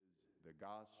The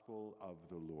Gospel of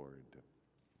the Lord.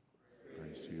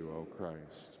 Praise to you, O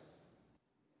Christ.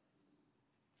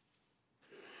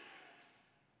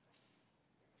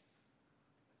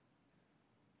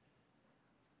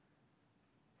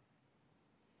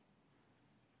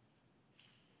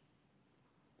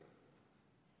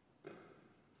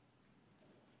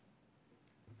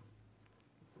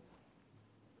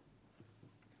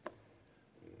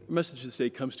 Our message this day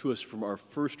comes to us from our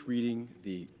first reading,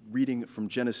 the reading from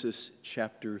Genesis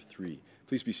chapter 3.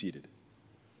 Please be seated.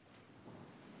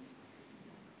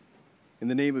 In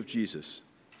the name of Jesus,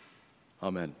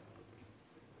 amen.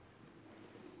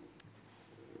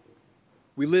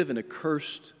 We live in a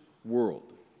cursed world.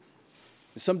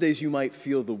 Some days you might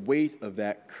feel the weight of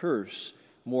that curse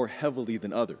more heavily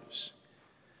than others,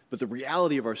 but the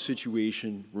reality of our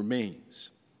situation remains.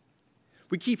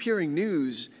 We keep hearing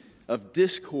news of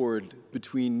discord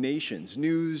between nations,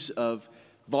 news of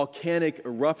volcanic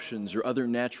eruptions or other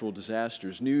natural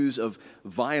disasters, news of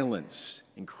violence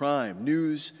and crime,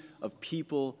 news of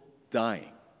people dying.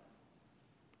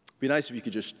 It'd be nice if you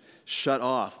could just shut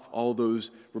off all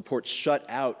those reports, shut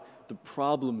out the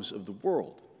problems of the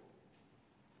world.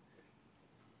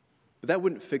 But that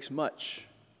wouldn't fix much,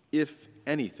 if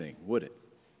anything, would it?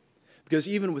 Because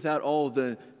even without all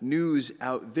the news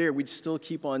out there, we'd still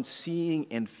keep on seeing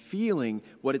and feeling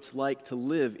what it's like to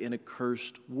live in a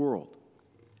cursed world.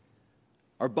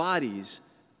 Our bodies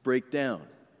break down.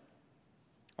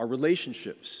 Our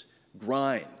relationships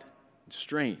grind and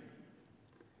strain.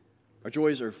 Our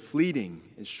joys are fleeting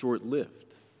and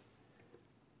short-lived.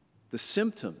 The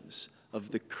symptoms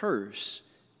of the curse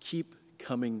keep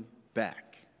coming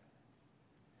back.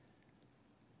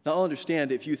 Now, I'll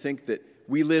understand if you think that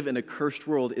we live in a cursed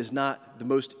world is not the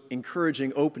most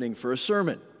encouraging opening for a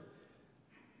sermon.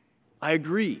 I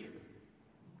agree.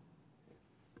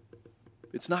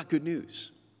 It's not good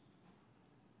news.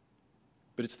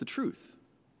 But it's the truth.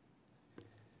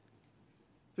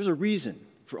 There's a reason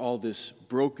for all this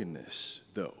brokenness,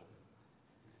 though.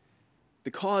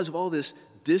 The cause of all this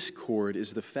discord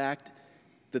is the fact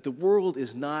that the world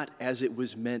is not as it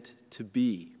was meant to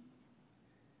be.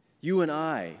 You and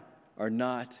I are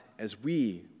not as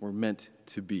we were meant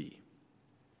to be.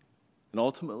 And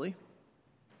ultimately,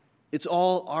 it's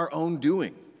all our own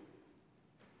doing.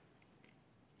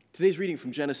 Today's reading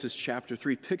from Genesis chapter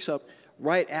 3 picks up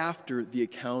right after the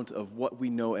account of what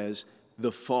we know as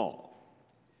the fall.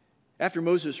 After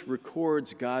Moses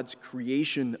records God's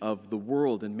creation of the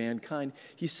world and mankind,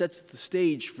 he sets the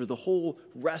stage for the whole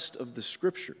rest of the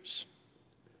scriptures.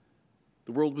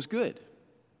 The world was good.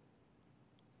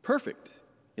 Perfect,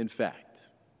 in fact.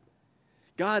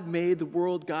 God made the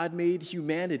world, God made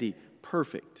humanity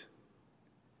perfect.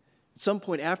 At some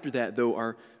point after that, though,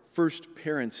 our first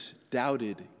parents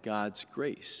doubted God's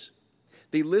grace.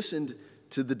 They listened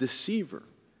to the deceiver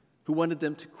who wanted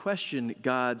them to question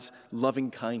God's loving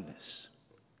kindness.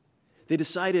 They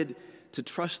decided to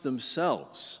trust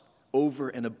themselves over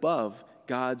and above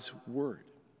God's word.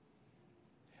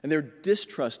 And their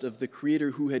distrust of the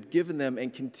Creator who had given them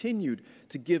and continued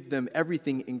to give them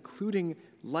everything, including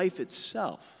life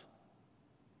itself.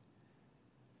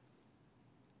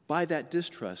 By that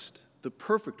distrust, the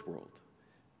perfect world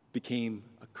became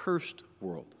a cursed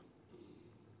world.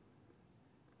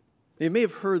 They may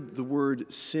have heard the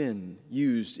word sin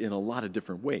used in a lot of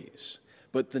different ways,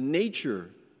 but the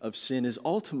nature of sin is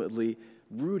ultimately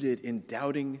rooted in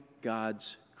doubting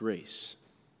God's grace.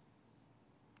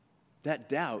 That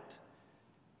doubt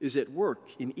is at work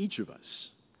in each of us,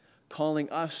 calling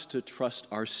us to trust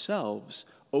ourselves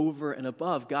over and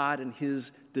above God and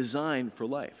His design for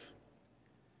life.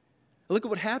 Look at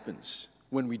what happens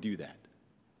when we do that.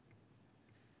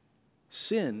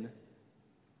 Sin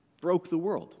broke the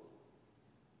world.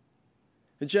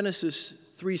 In Genesis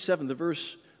 3:7, the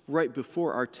verse right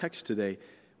before our text today,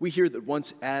 we hear that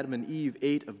once Adam and Eve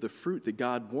ate of the fruit that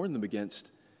God warned them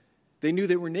against, they knew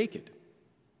they were naked.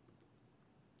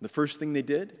 The first thing they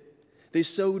did, they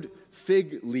sewed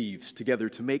fig leaves together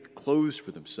to make clothes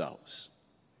for themselves.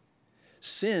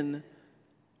 Sin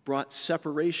brought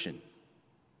separation.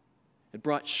 It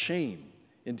brought shame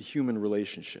into human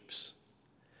relationships.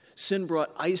 Sin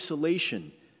brought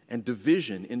isolation and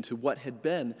division into what had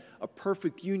been a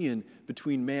perfect union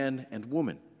between man and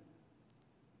woman.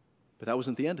 But that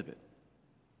wasn't the end of it.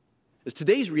 As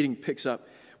today's reading picks up,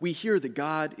 we hear that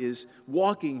God is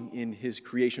walking in His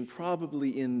creation,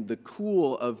 probably in the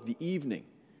cool of the evening,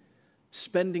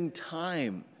 spending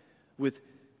time with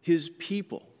His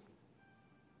people.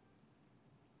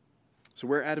 So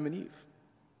where are Adam and Eve?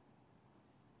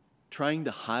 Trying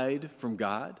to hide from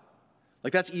God?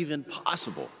 Like that's even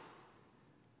possible.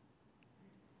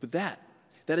 But that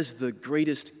is the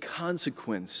greatest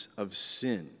consequence of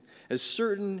sin. As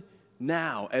certain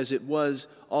now as it was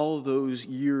all those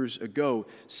years ago,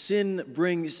 sin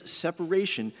brings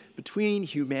separation between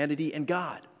humanity and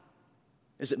God,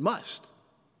 as it must.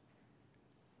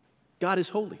 God is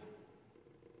holy.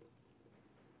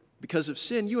 Because of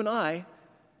sin, you and I,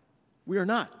 we are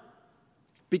not.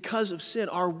 Because of sin,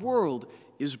 our world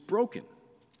is broken.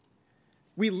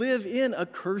 We live in a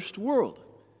cursed world,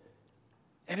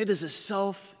 and it is a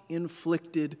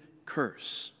self-inflicted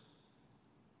curse.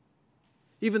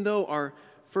 Even though our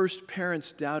first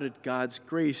parents doubted God's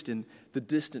grace in the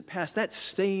distant past, that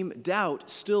same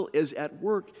doubt still is at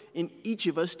work in each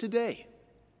of us today.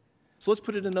 So let's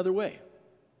put it another way.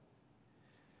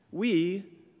 We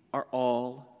are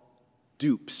all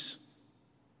dupes.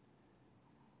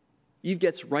 Eve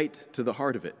gets right to the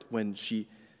heart of it when she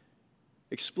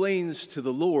explains to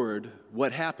the Lord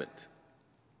what happened.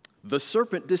 The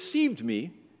serpent deceived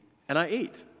me, and I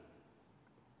ate.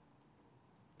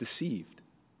 Deceived.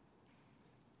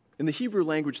 In the Hebrew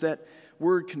language, that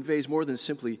word conveys more than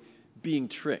simply being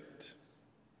tricked.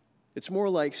 It's more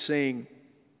like saying,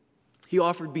 he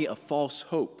offered me a false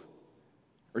hope,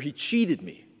 or he cheated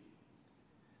me.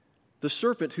 The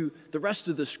serpent, who the rest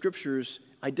of the scriptures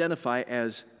identify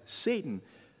as Satan,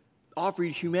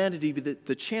 offered humanity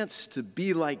the chance to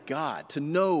be like God, to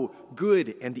know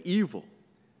good and evil.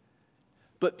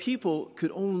 But people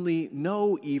could only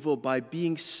know evil by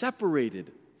being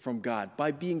separated from God,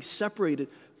 by being separated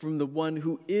from the one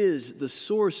who is the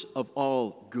source of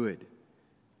all good.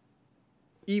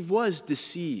 Eve was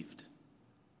deceived,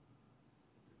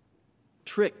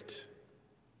 tricked,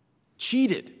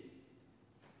 cheated.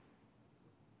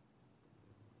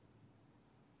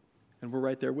 And we're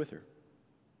right there with her.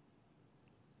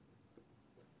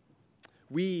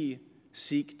 We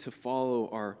seek to follow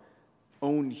our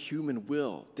own human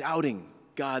will, doubting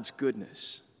God's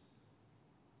goodness.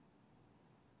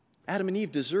 Adam and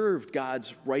Eve deserved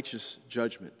God's righteous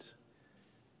judgment.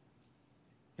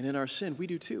 And in our sin, we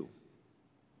do too.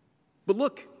 But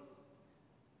look,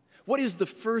 what is the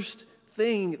first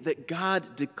thing that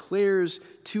God declares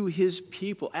to his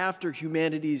people after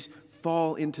humanity's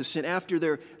fall into sin, after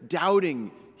they're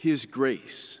doubting his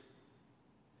grace?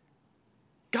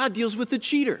 God deals with the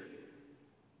cheater.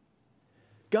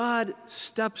 God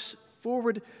steps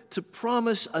forward to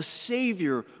promise a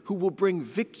Savior who will bring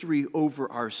victory over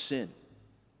our sin.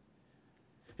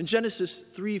 In Genesis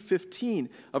 3:15,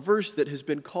 a verse that has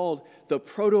been called the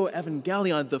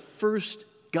Proto-Evangelion, the first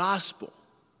gospel,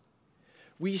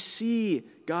 we see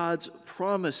God's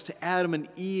promise to Adam and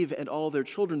Eve and all their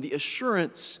children, the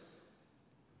assurance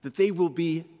that they will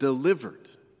be delivered,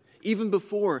 even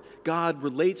before God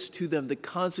relates to them the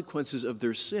consequences of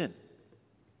their sin.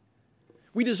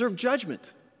 We deserve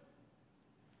judgment.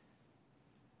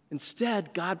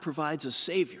 Instead, God provides a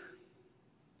Savior.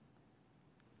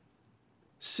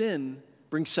 Sin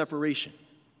brings separation.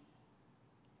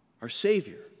 Our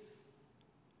Savior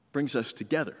brings us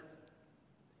together.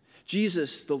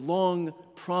 Jesus, the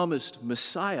long-promised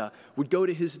Messiah, would go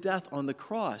to his death on the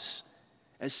cross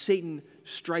as Satan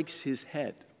strikes his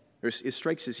head, or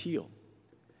strikes his heel.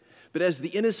 But as the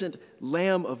innocent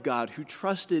Lamb of God who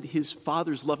trusted his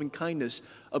Father's loving kindness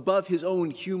above his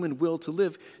own human will to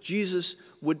live, Jesus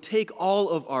would take all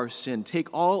of our sin,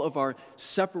 take all of our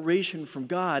separation from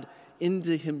God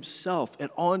into himself and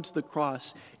onto the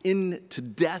cross, into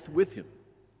death with him.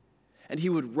 And he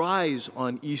would rise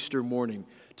on Easter morning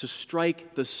to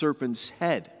strike the serpent's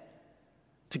head,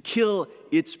 to kill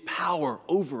its power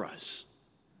over us.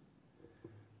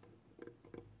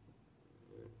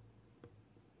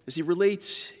 As he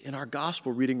relates in our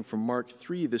gospel reading from Mark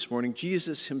 3 this morning,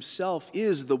 Jesus himself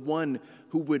is the one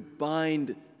who would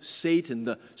bind Satan,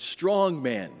 the strong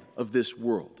man of this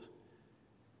world.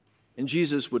 And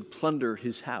Jesus would plunder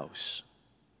his house.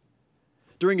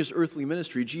 During his earthly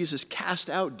ministry, Jesus cast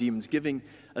out demons, giving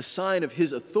a sign of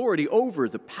his authority over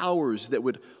the powers that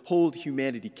would hold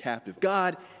humanity captive.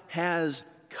 God has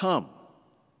come.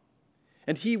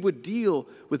 And he would deal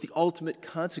with the ultimate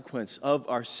consequence of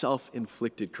our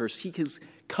self-inflicted curse. He has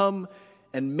come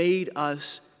and made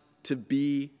us to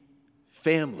be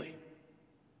family.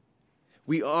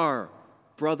 We are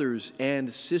brothers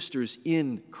and sisters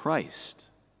in Christ.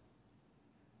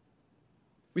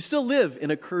 We still live in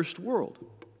a cursed world.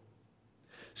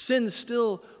 Sin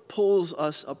still pulls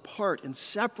us apart and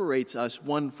separates us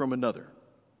one from another.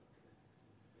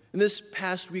 In this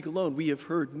past week alone, we have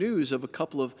heard news of a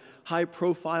couple of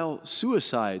high-profile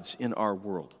suicides in our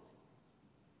world.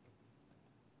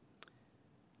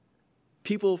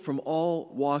 People from all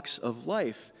walks of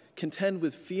life contend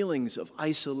with feelings of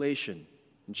isolation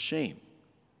and shame.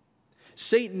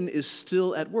 Satan is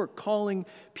still at work, calling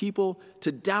people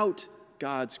to doubt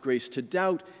God's grace, to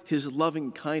doubt his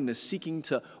loving kindness, seeking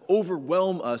to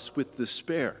overwhelm us with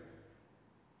despair.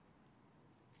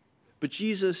 But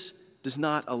Jesus does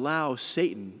not allow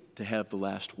Satan to have the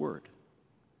last word.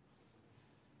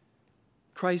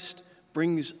 Christ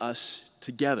brings us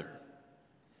together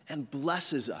and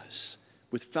blesses us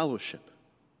with fellowship.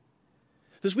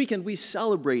 This weekend, we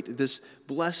celebrate this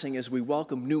blessing as we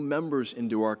welcome new members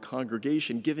into our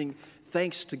congregation, giving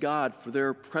thanks to God for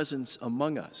their presence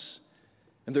among us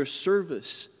and their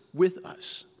service with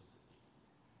us.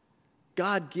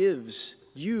 God gives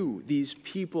you these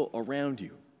people around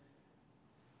you.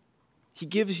 He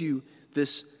gives you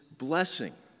this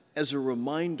blessing as a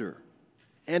reminder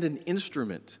and an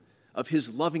instrument of his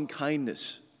loving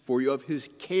kindness for you, of his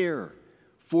care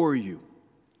for you.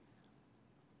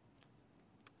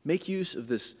 Make use of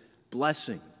this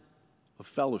blessing of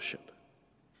fellowship.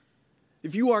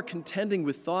 If you are contending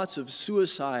with thoughts of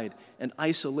suicide and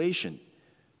isolation,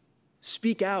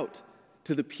 speak out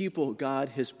to the people God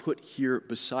has put here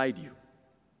beside you.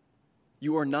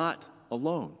 You are not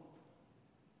alone.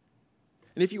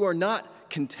 And if you are not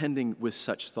contending with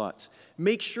such thoughts,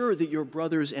 make sure that your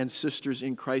brothers and sisters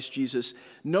in Christ Jesus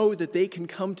know that they can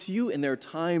come to you in their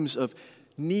times of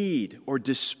need or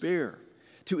despair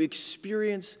to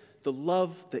experience the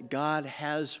love that God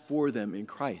has for them in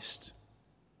Christ.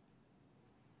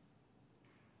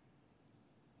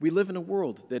 We live in a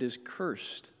world that is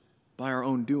cursed by our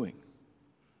own doing.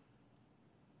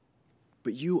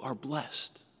 But you are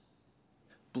blessed.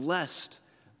 Blessed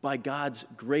by God's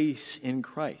grace in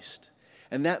Christ.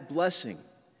 And that blessing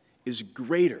is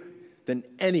greater than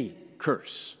any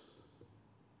curse.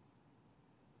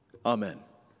 Amen.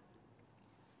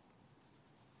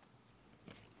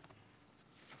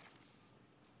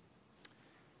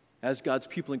 As God's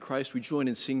people in Christ, we join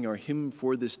in singing our hymn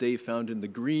for this day found in the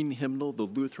green hymnal, the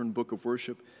Lutheran Book of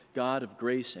Worship, God of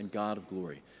Grace and God of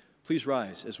Glory. Please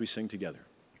rise as we sing together.